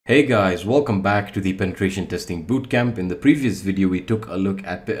Hey guys, welcome back to the penetration testing bootcamp. In the previous video, we took a look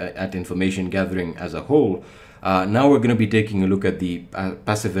at information gathering as a whole. Now we're going to be taking a look at the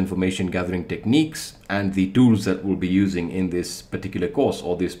passive information gathering techniques and the tools that we'll be using in this particular course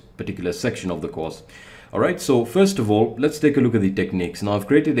or this particular section of the course. All right, so first of all, let's take a look at the techniques. Now I've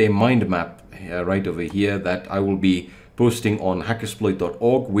created a mind map right over here that I will be posting on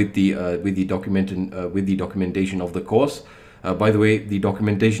HackerSploit.org with the documentation of the course. By the way, the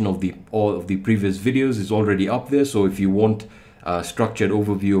documentation of all of the previous videos is already up there. So if you want a structured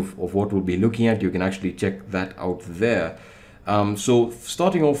overview of what we'll be looking at, you can actually check that out there. So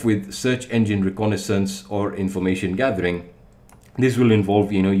starting off with search engine reconnaissance or information gathering, this will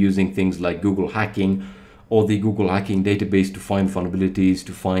involve, using things like Google hacking or the Google hacking database to find vulnerabilities,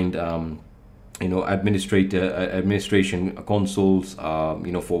 to find, administration consoles,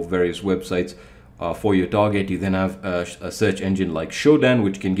 for various websites. For your target. You then have a search engine like Shodan,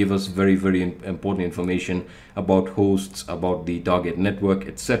 which can give us very, very important information about hosts, about the target network,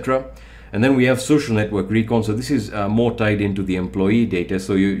 etc. And then we have social network recon. So this is more tied into the employee data.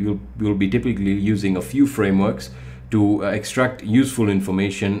 So you'll be typically using a few frameworks to extract useful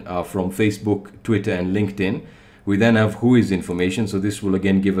information from Facebook, Twitter, and LinkedIn. We then have whois information. So this will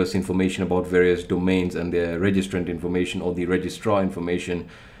again give us information about various domains and their registrant information or the registrar information.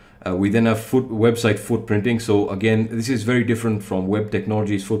 We then have website footprinting. So again, this is very different from web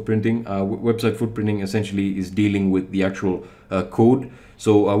technologies footprinting. Website footprinting essentially is dealing with the actual code.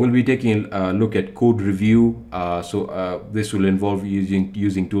 So we'll be taking a look at code review. This will involve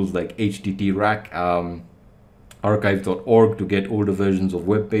using tools like HTTRAC, archive.org to get older versions of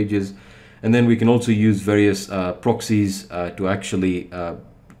web pages. And then we can also use various proxies to actually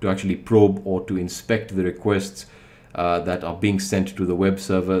probe or to inspect the requests that are being sent to the web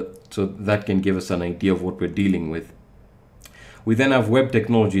server, so that can give us an idea of what we're dealing with. We then have web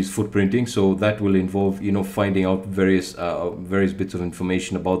technologies footprinting, so that will involve finding out various bits of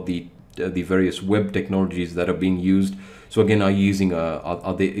information about the various web technologies that are being used. So again,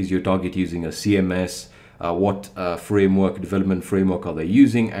 is your target using a CMS? What development framework are they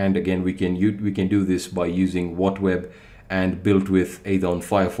using? And again, we can do this by using WhatWeb and built with either on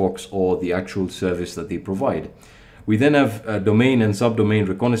Firefox or the actual service that they provide. We then have domain and subdomain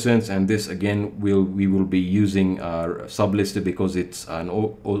reconnaissance, and this again we will be using Sublister because it's an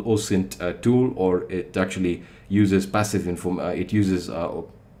OSINT tool, or it actually uses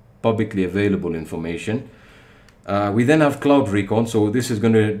publicly available information. We then have cloud recon, so this is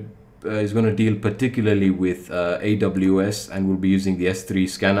going to deal particularly with AWS, and we'll be using the S3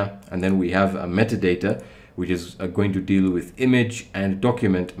 scanner. And then we have metadata, which is going to deal with image and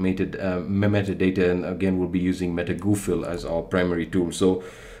document metadata, and again we'll be using MetaGoofil as our primary tool. So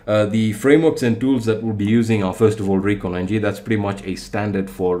the frameworks and tools that we'll be using are first of all recon-ng. That's pretty much a standard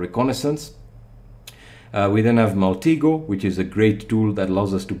for reconnaissance. We then have Maltego, which is a great tool that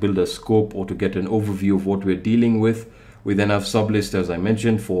allows us to build a scope or to get an overview of what we're dealing with. We then have Sublister, as I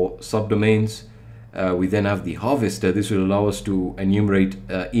mentioned, for subdomains. We then have the harvester. This will allow us to enumerate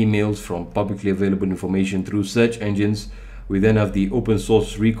emails from publicly available information through search engines. We then have the open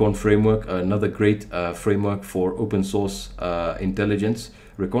source recon framework, another great framework for open source intelligence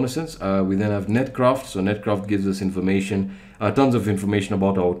reconnaissance. We then have Netcraft. So Netcraft gives us information, tons of information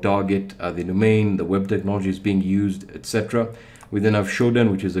about our target, the domain, the web technologies being used, etc. We then have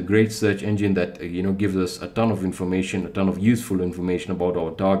Shodan, which is a great search engine that gives us a ton of information, a ton of useful information about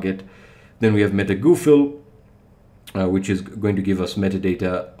our target. Then we have MetaGoofil, which is going to give us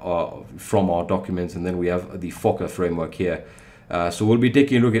metadata from our documents. And then we have the Fokker framework here. So we'll be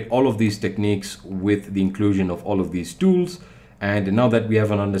taking a look at all of these techniques with the inclusion of all of these tools. And now that we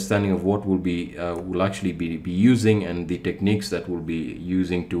have an understanding of what we'll actually be using and the techniques that we'll be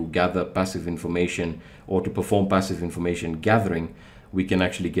using to gather passive information or to perform passive information gathering, we can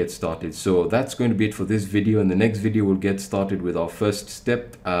actually get started. So that's going to be it for this video. In the next video, we'll get started with our first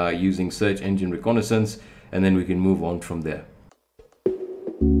step using search engine reconnaissance, and then we can move on from there.